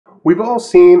We've all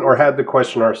seen or had the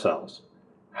question ourselves,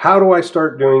 how do I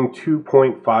start doing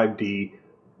 2.5D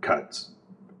cuts?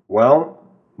 Well,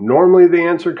 normally the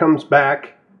answer comes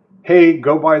back, hey,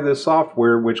 go buy this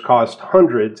software which costs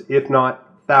hundreds, if not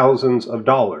thousands of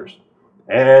dollars.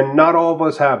 And not all of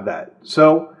us have that.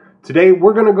 So today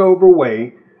we're going to go over a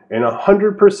way, an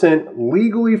 100%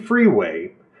 legally free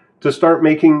way, to start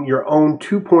making your own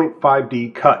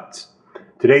 2.5D cuts.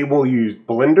 Today we'll use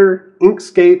Blender,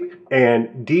 Inkscape,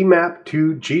 and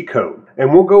DMap2GCode.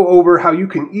 And we'll go over how you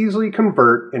can easily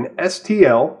convert an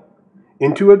STL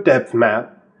into a depth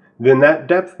map, then that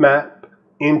depth map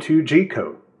into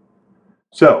G-code.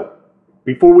 So,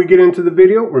 before we get into the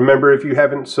video, remember if you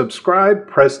haven't subscribed,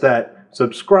 press that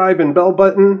subscribe and bell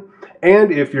button.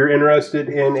 And if you're interested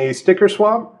in a sticker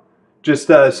swap, just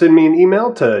send me an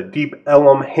email to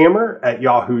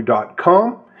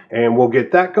deepelmhammer@yahoo.com and we'll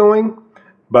get that going.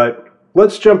 But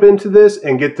let's jump into this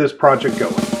and get this project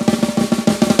going.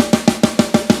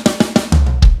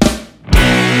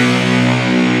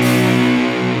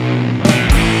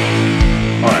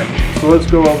 Alright, so let's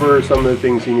go over some of the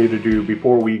things you need to do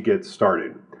before we get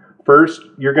started. First,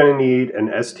 you're going to need an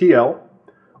STL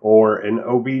or an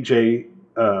OBJ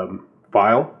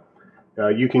file.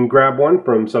 You can grab one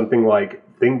from something like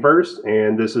Thingiverse,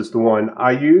 and this is the one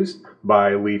I used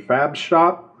by Lee Fab's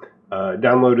shop.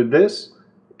 Downloaded this.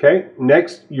 Okay,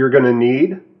 next you're going to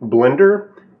need Blender.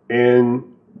 In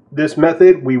this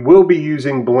method, we will be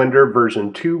using Blender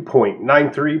version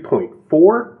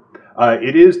 2.93.4.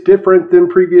 It is different than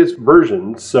previous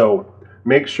versions, so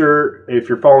make sure if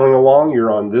you're following along,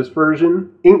 you're on this version.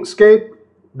 Inkscape,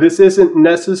 this isn't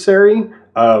necessary.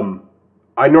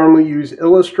 I normally use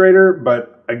Illustrator,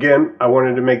 but again, I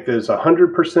wanted to make this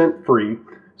 100% free,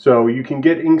 so you can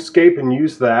get Inkscape and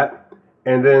use that.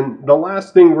 And then the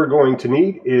last thing we're going to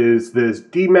need is this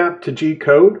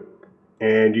DMap2GCode,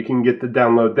 and you can get the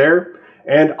download there.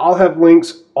 And I'll have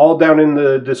links all down in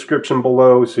the description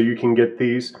below so you can get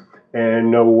these and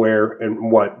know where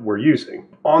and what we're using.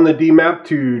 On the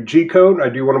DMap2GCode, I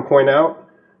do want to point out,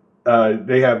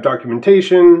 they have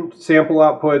documentation, sample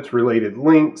outputs, related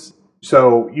links,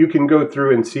 so you can go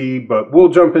through and see, but we'll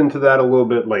jump into that a little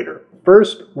bit later.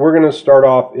 First, we're going to start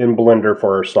off in Blender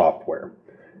for our software.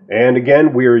 And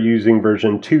again, we are using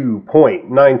version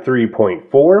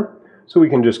 2.93.4, so we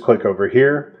can just click over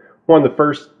here. One of the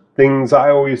first things I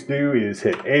always do is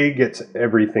hit A, gets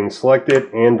everything selected,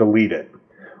 and delete it.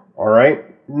 Alright,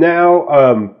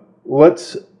 now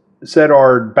let's set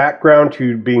our background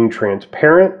to being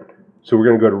transparent. So we're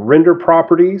going to go to Render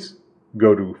Properties,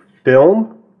 go to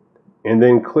Film, and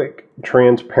then click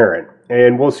Transparent.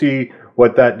 And we'll see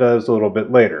what that does a little bit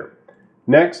later.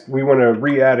 Next, we want to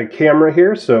re-add a camera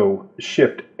here, so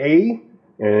Shift A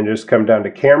and just come down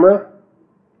to Camera,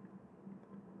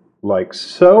 like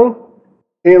so.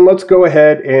 And let's go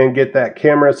ahead and get that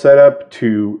camera set up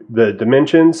to the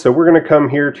dimensions. So we're going to come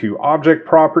here to Object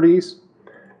Properties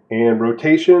and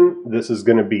Rotation. This is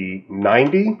going to be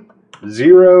 90,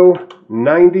 0,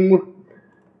 90,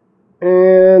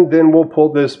 and then we'll pull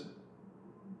this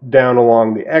down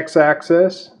along the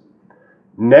x-axis.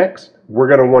 Next, we're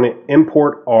going to want to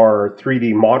import our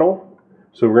 3D model.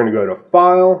 So we're going to go to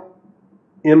File,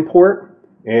 Import,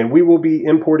 and we will be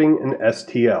importing an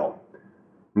STL.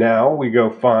 Now we go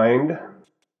find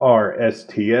our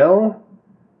STL,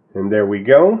 and there we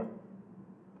go.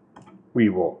 We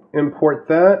will import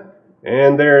that,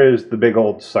 and there is the big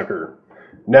old sucker.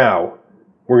 Now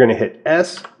we're going to hit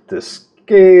S to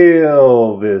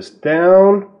scale this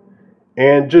down,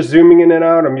 and just zooming in and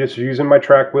out, I'm just using my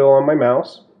track wheel on my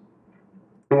mouse.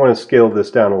 I want to scale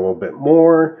this down a little bit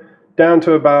more, down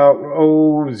to about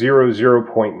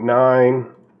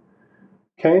 0.9.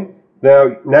 Okay,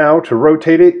 now to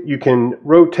rotate it, you can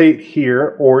rotate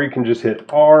here, or you can just hit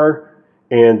R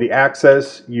and the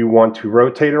axis you want to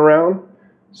rotate around.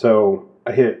 So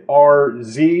I hit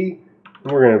RZ,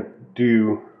 and we're going to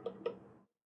do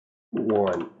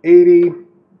 180,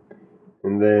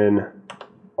 and then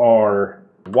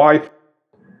RY,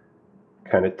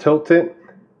 kind of tilt it.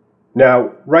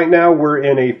 Now, right now we're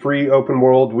in a free open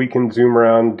world. We can zoom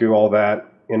around, do all that,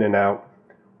 in and out.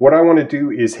 What I want to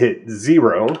do is hit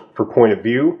 0 for point of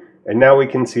view, and now we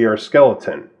can see our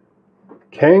skeleton.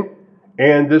 Okay,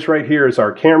 and this right here is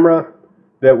our camera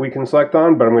that we can select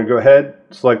on, but I'm going to go ahead,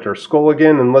 select our skull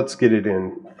again, and let's get it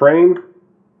in frame.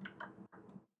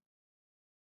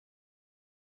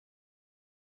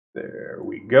 There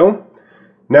we go.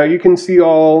 Now you can see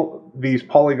all these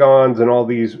polygons and all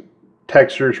these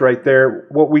textures right there.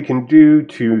 What we can do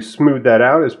to smooth that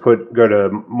out is go to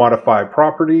Modify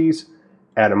Properties,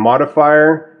 add a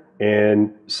modifier,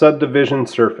 and Subdivision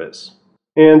Surface.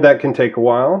 And that can take a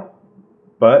while,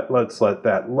 but let's let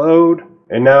that load.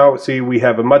 And now see, we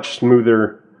have a much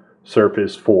smoother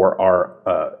surface for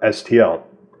our STL.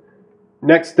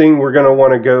 Next thing we're going to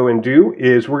want to go and do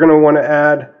is we're going to want to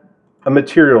add a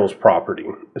materials property.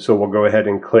 So we'll go ahead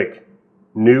and click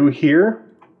new here.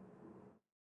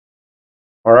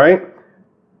 All right.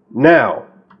 Now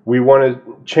we want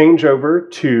to change over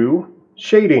to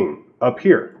shading up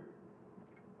here.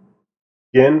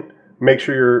 Again, make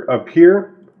sure you're up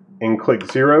here and click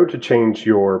 0 to change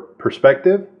your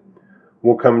perspective.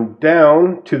 We'll come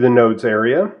down to the nodes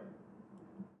area.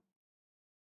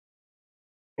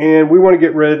 And we want to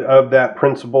get rid of that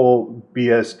principal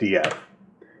BSDF.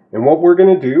 And what we're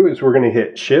going to do is we're going to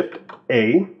hit Shift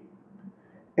A,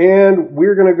 and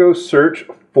we're going to go search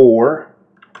for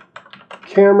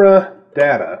camera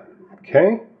data.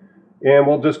 Okay, and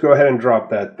we'll just go ahead and drop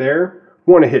that there.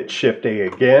 We want to hit Shift A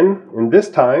again, and this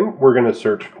time we're going to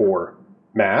search for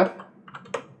math,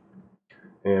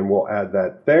 and we'll add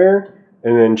that there,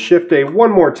 and then Shift A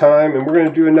one more time, and we're going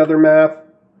to do another math.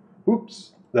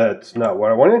 Oops, that's not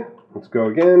what I wanted. Let's go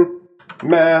again.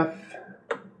 Math.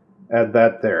 Add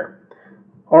that there.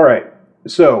 All right,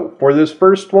 so for this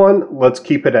first one, let's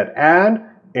keep it at add,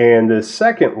 and the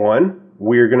second one,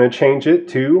 we're going to change it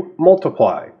to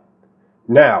multiply.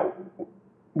 Now,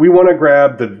 we want to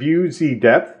grab the view Z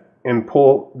depth and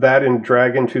pull that and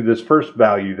drag into this first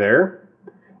value there,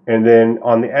 and then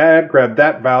on the add, grab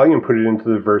that value and put it into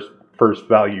the first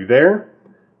value there,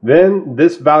 then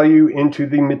this value into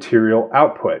the material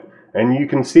output, and you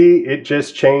can see it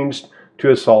just changed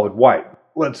to a solid white.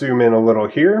 Let's zoom in a little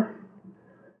here.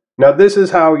 Now this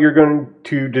is how you're going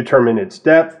to determine its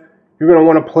depth. You're going to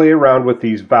want to play around with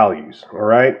these values, all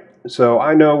right? So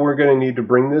I know we're going to need to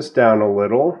bring this down a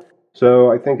little.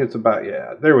 So I think it's about,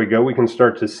 yeah, there we go. We can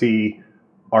start to see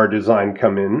our design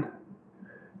come in.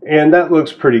 And that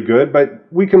looks pretty good, but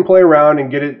we can play around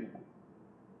and get it,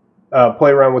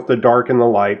 play around with the dark and the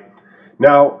light.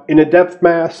 Now in a depth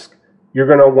mask, you're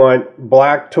going to want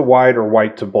black to white or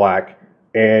white to black.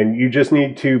 And you just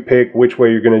need to pick which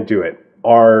way you're going to do it.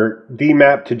 Our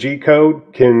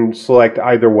DMap2GCode can select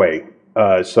either way.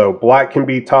 So black can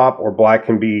be top or black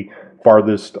can be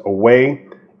farthest away.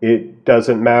 It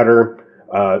doesn't matter.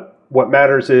 What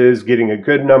matters is getting a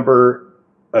good number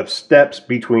of steps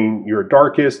between your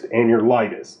darkest and your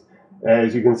lightest.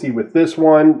 As you can see with this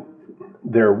one,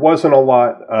 there wasn't a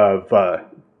lot of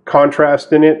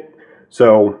contrast in it.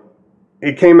 So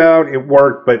it came out, it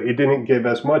worked, but it didn't give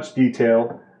as much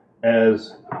detail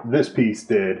as this piece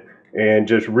did, and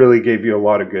just really gave you a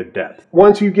lot of good depth.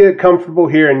 Once you get comfortable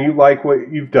here and you like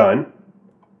what you've done,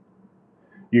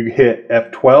 you hit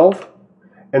F12,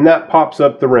 and that pops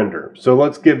up the render. So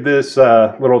let's give this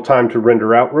little time to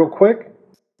render out real quick.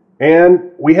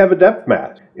 And we have a depth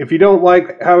mask. If you don't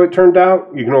like how it turned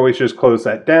out, you can always just close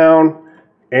that down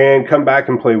and come back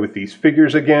and play with these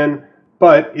figures again.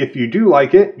 But if you do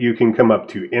like it, you can come up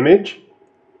to Image,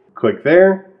 click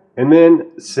there, and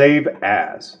then Save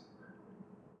As.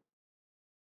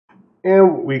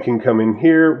 And we can come in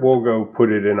here, we'll go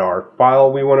put it in our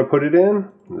file we want to put it in.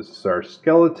 This is our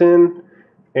skeleton,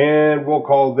 and we'll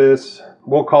call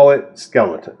it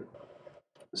skeleton.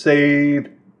 Save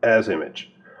as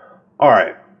image. All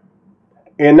right,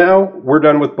 and now we're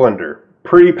done with Blender.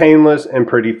 Pretty painless and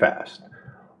pretty fast.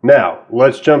 Now,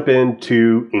 let's jump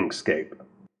into Inkscape.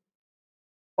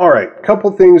 Alright,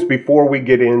 couple things before we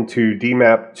get into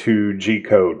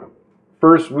DMap2GCode.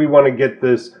 First, we want to get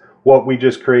this, what we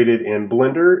just created in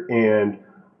Blender, and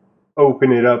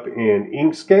open it up in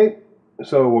Inkscape.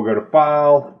 So we'll go to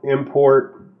File,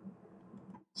 Import,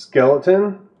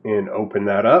 Skeleton, and open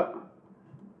that up.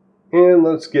 And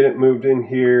let's get it moved in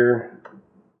here,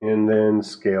 and then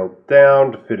scaled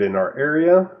down to fit in our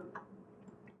area.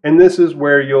 And this is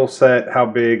where you'll set how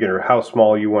big or how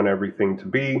small you want everything to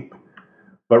be.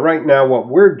 But right now what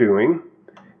we're doing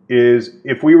is,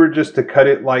 if we were just to cut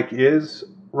it like is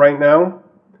right now,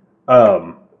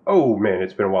 oh man,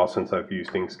 it's been a while since I've used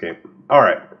Inkscape. All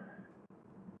right.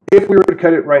 If we were to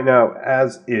cut it right now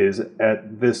as is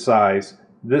at this size,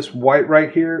 this white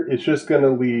right here is just going to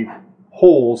leave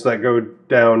holes that go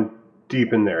down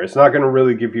deep in there. It's not going to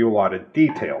really give you a lot of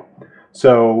detail.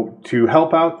 So to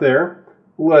help out there,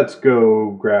 let's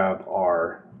go grab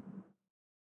our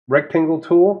rectangle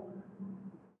tool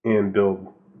and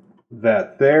build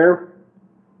that there.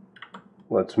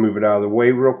 Let's move it out of the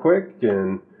way real quick,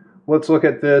 and let's look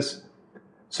at this.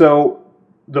 So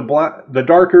the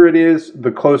darker it is,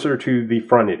 the closer to the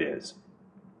front it is,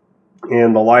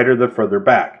 and the lighter the further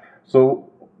back.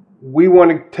 So we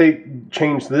want to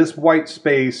change this white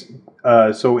space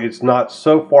so it's not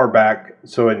so far back,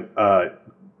 so it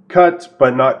cuts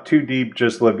but not too deep,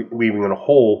 just leaving a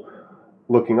hole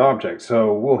looking object.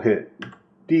 So we'll hit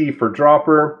D for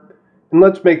dropper, and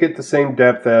let's make it the same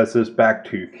depth as this back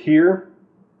tooth here,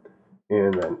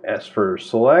 and then S for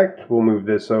select. We'll move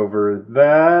this over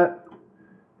that,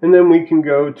 and then we can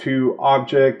go to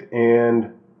object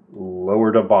and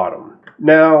lower to bottom.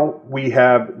 Now we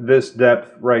have this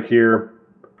depth right here,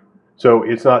 so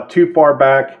it's not too far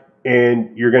back,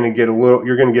 and you're going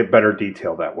to get better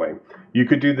detail that way. You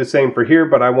could do the same for here,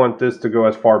 but I want this to go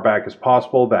as far back as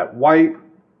possible, that white.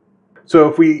 So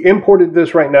if we imported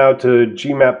this right now to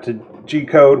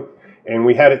DMap2GCode and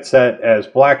we had it set as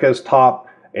black as top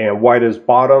and white as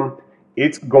bottom,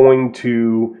 it's going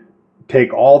to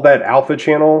take all that alpha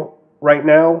channel right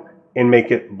now and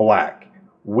make it black.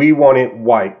 We want it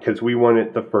white because we want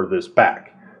it the furthest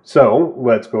back. So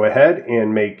let's go ahead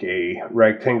and make a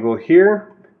rectangle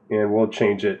here, and we'll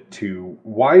change it to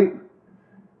white.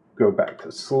 Go back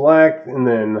to select, and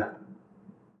then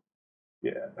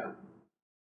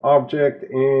object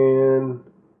and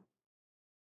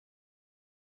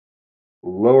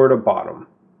lower to bottom.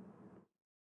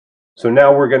 So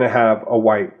now we're going to have a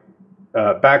white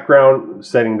background,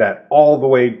 setting that all the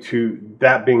way to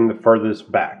that being the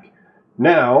furthest back.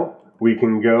 Now we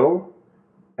can go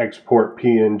export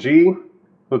PNG.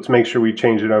 Let's make sure we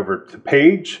change it over to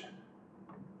page,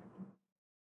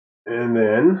 and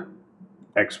then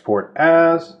export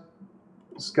as,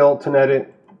 skeleton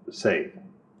edit, save,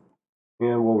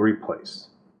 and we'll replace.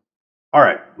 All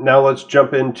right, now let's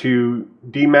jump into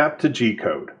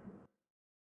DMap2GCode.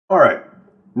 All right,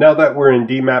 now that we're in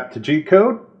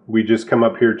DMap2GCode, we just come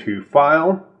up here to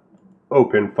File,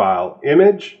 Open File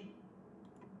Image.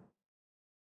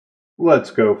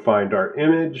 Let's go find our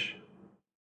image,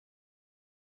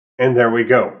 and there we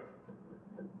go.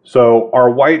 So our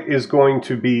white is going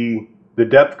to be the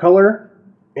depth color,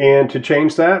 and to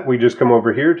change that, we just come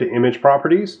over here to Image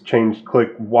Properties,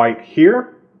 click white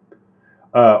here.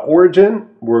 Origin,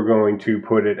 we're going to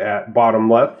put it at bottom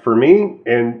left for me,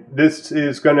 and this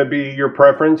is going to be your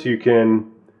preference. You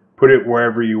can put it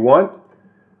wherever you want.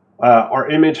 Our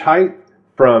image height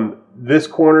from this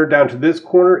corner down to this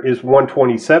corner is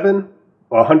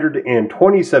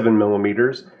 127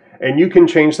 millimeters, and you can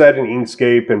change that in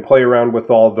Inkscape and play around with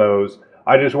all those.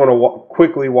 I just want to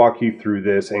quickly walk you through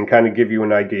this and kind of give you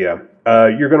an idea.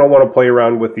 You're going to want to play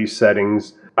around with these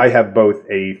settings. I have both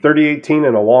a 3018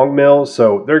 and a long mill,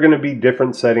 so they're going to be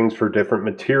different settings for different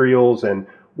materials, and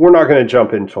we're not going to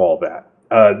jump into all that.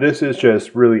 This is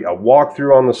just really a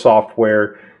walkthrough on the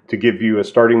software to give you a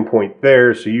starting point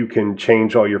there, so you can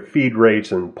change all your feed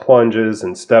rates and plunges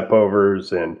and step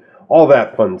overs and all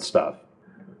that fun stuff.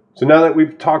 So now that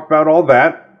we've talked about all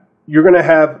that, you're going to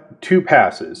have two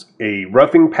passes, a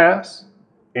roughing pass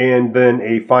and then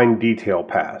a fine detail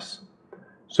pass.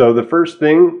 So the first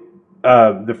thing,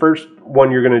 the first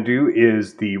one you're going to do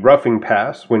is the roughing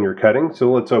pass when you're cutting. So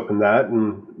let's open that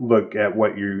and look at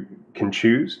what you can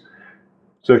choose.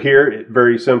 So here,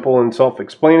 very simple and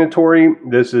self-explanatory.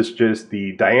 This is just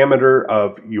the diameter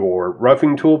of your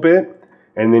roughing tool bit,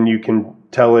 and then you can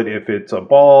tell it if it's a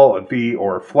ball, a V,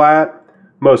 or a flat.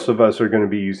 Most of us are going to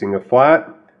be using a flat.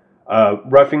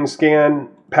 Roughing scan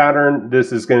pattern,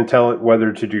 this is going to tell it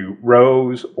whether to do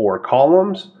rows or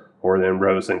columns, or then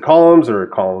rows and columns, or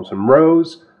columns and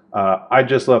rows. I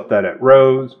just left that at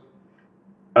rows.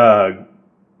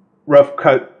 Rough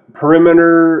cut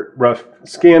perimeter, rough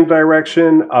scan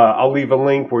direction. I'll leave a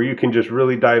link where you can just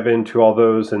really dive into all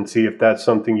those and see if that's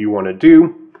something you want to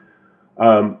do.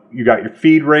 You got your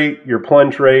feed rate, your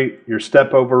plunge rate, your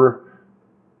step over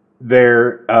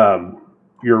there,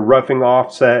 your roughing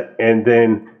offset, and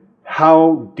then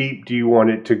how deep do you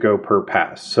want it to go per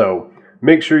pass. So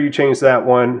make sure you change that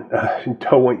one.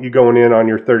 Don't want you going in on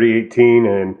your 3018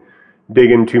 and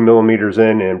digging 2 millimeters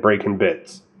in and breaking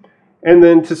bits. And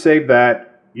then to save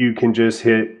that, you can just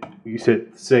hit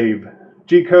save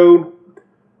G-code.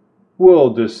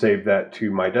 We'll just save that to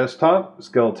my desktop,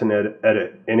 skeleton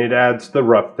edit, and it adds the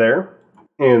rough there.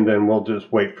 And then we'll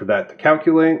just wait for that to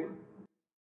calculate.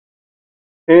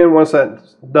 And once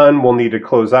that's done, we'll need to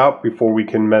close out before we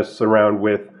can mess around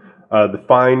with the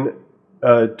fine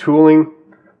tooling.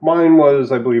 Mine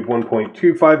was, I believe,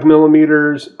 1.25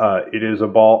 millimeters. It is a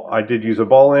ball. I did use a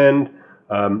ball end.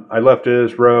 I left it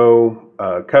as row,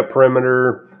 cut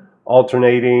perimeter,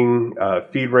 alternating,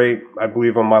 feed rate. I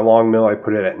believe on my long mill I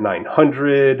put it at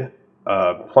 900.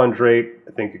 Plunge rate,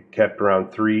 I think it kept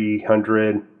around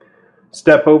 300.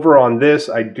 Step over on this,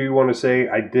 I do want to say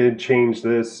I did change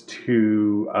this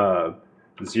to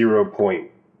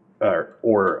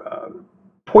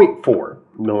 0.4.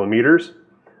 millimeters.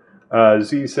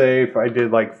 Z-safe, I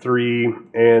did like 3,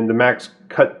 and the max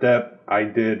cut depth I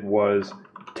did was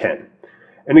 10.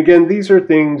 And again, these are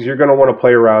things you're going to want to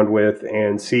play around with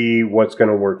and see what's going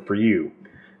to work for you.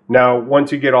 Now,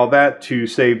 once you get all that, to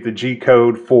save the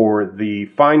G-code for the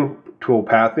fine tool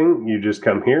pathing, you just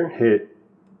come here, hit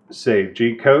Save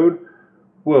G-code.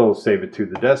 We'll save it to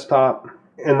the desktop,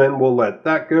 and then we'll let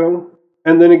that go.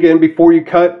 And then again, before you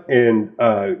cut, and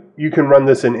you can run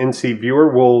this in NC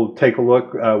Viewer. We'll take a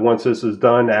look once this is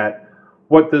done at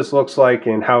what this looks like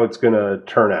and how it's going to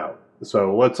turn out.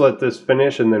 So let's let this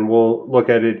finish, and then we'll look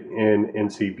at it in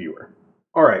NC Viewer.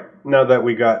 All right, now that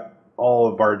we got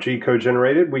all of our G-code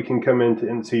generated, we can come into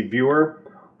NC Viewer.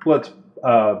 Let's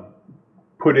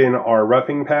put in our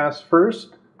roughing pass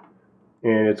first,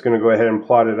 and it's going to go ahead and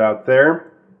plot it out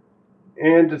there.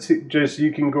 And just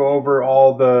you can go over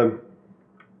all the,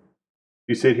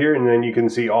 you sit here and then you can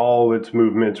see all its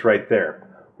movements right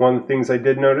there. One of the things I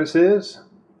did notice is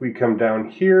we come down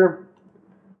here.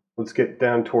 Let's get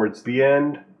down towards the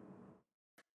end,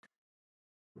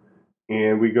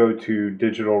 and we go to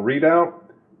digital readout.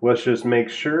 Let's just make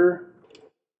sure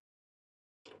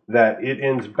that it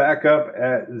ends back up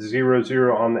at 0,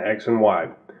 0 on the X and Y.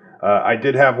 I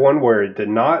did have one where it did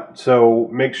not, so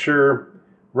make sure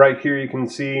right here you can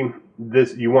see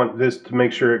this. You want this to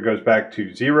make sure it goes back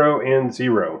to 0 and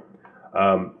 0.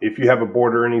 If you have a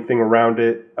border or anything around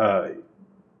it,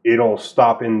 it'll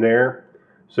stop in there.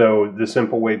 So the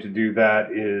simple way to do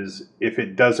that is if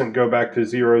it doesn't go back to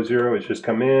 0, 0, it's just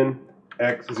come in,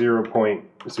 X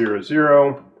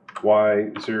 0.00, Y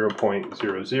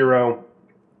 0.00,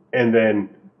 and then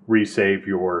resave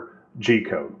your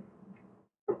G-code.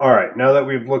 All right, now that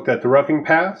we've looked at the roughing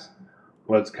pass,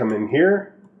 let's come in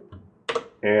here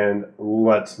and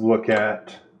let's look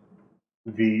at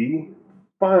the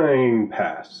fine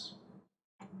pass.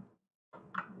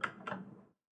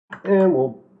 And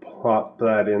we'll plop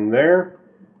that in there,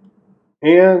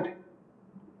 and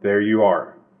there you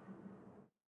are.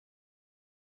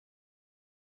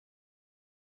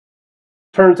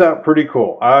 Turns out pretty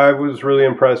cool. I was really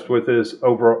impressed with this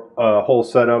whole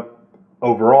setup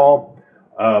overall.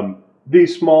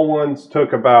 These small ones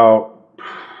took about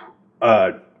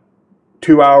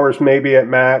 2 hours maybe at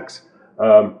max.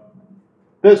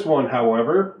 This one,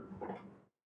 however,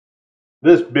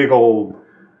 this big old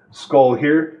skull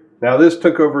here, now this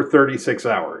took over 36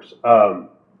 hours.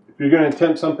 If you're going to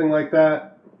attempt something like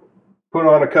that, put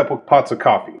on a couple pots of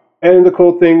coffee. And the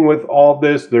cool thing with all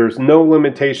this, there's no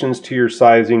limitations to your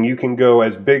sizing. You can go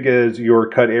as big as your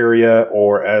cut area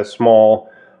or as small.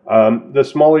 The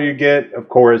smaller you get, of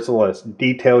course, the less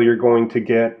detail you're going to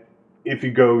get. If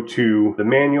you go to the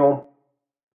manual,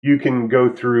 you can go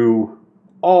through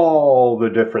all the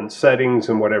different settings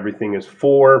and what everything is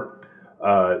for.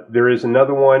 There is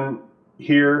another one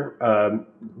here.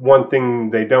 One thing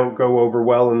they don't go over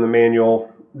well in the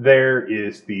manual there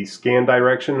is the scan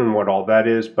direction and what all that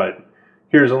is, but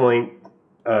here's a link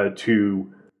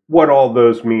to what all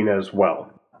those mean as well.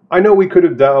 I know we could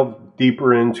have delved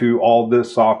deeper into all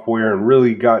this software and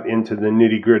really got into the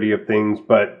nitty-gritty of things,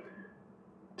 but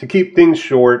to keep things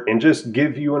short and just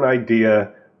give you an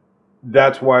idea,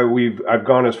 that's why I've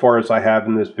gone as far as I have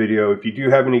in this video. If you do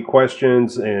have any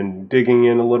questions and digging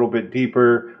in a little bit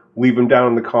deeper, leave them down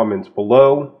in the comments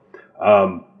below.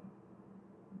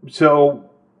 So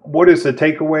what is the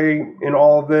takeaway in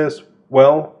all of this?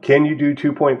 Well, can you do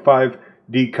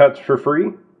 2.5D cuts for free?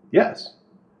 Yes.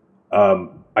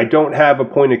 I don't have a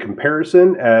point of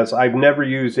comparison as I've never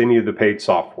used any of the paid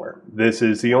software. This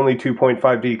is the only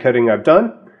 2.5D cutting I've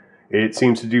done. It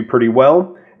seems to do pretty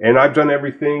well. And I've done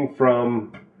everything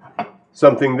from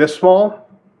something this small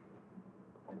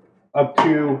up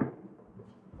to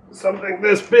something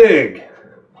this big.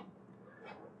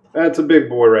 That's a big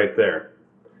boy right there.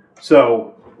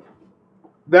 So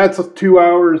that's 2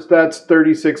 hours, that's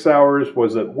 36 hours.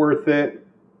 Was it worth it?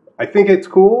 I think it's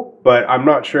cool, but I'm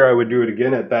not sure I would do it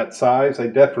again at that size. I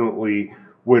definitely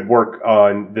would work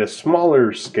on this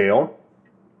smaller scale.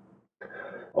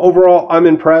 Overall, I'm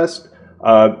impressed.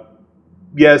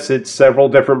 Yes, it's several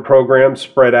different programs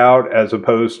spread out as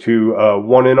opposed to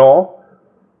one in all,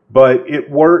 but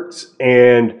it works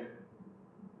and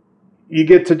you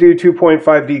get to do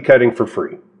 2.5D cutting for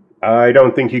free. I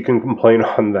don't think you can complain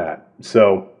on that.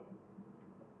 So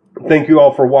thank you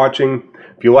all for watching.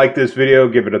 If you like this video,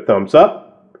 give it a thumbs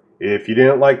up. If you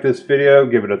didn't like this video,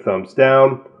 give it a thumbs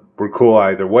down. We're cool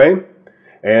either way.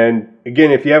 And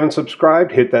again, if you haven't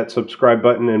subscribed, hit that subscribe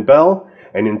button and bell.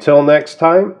 And until next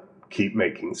time, keep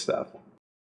making stuff.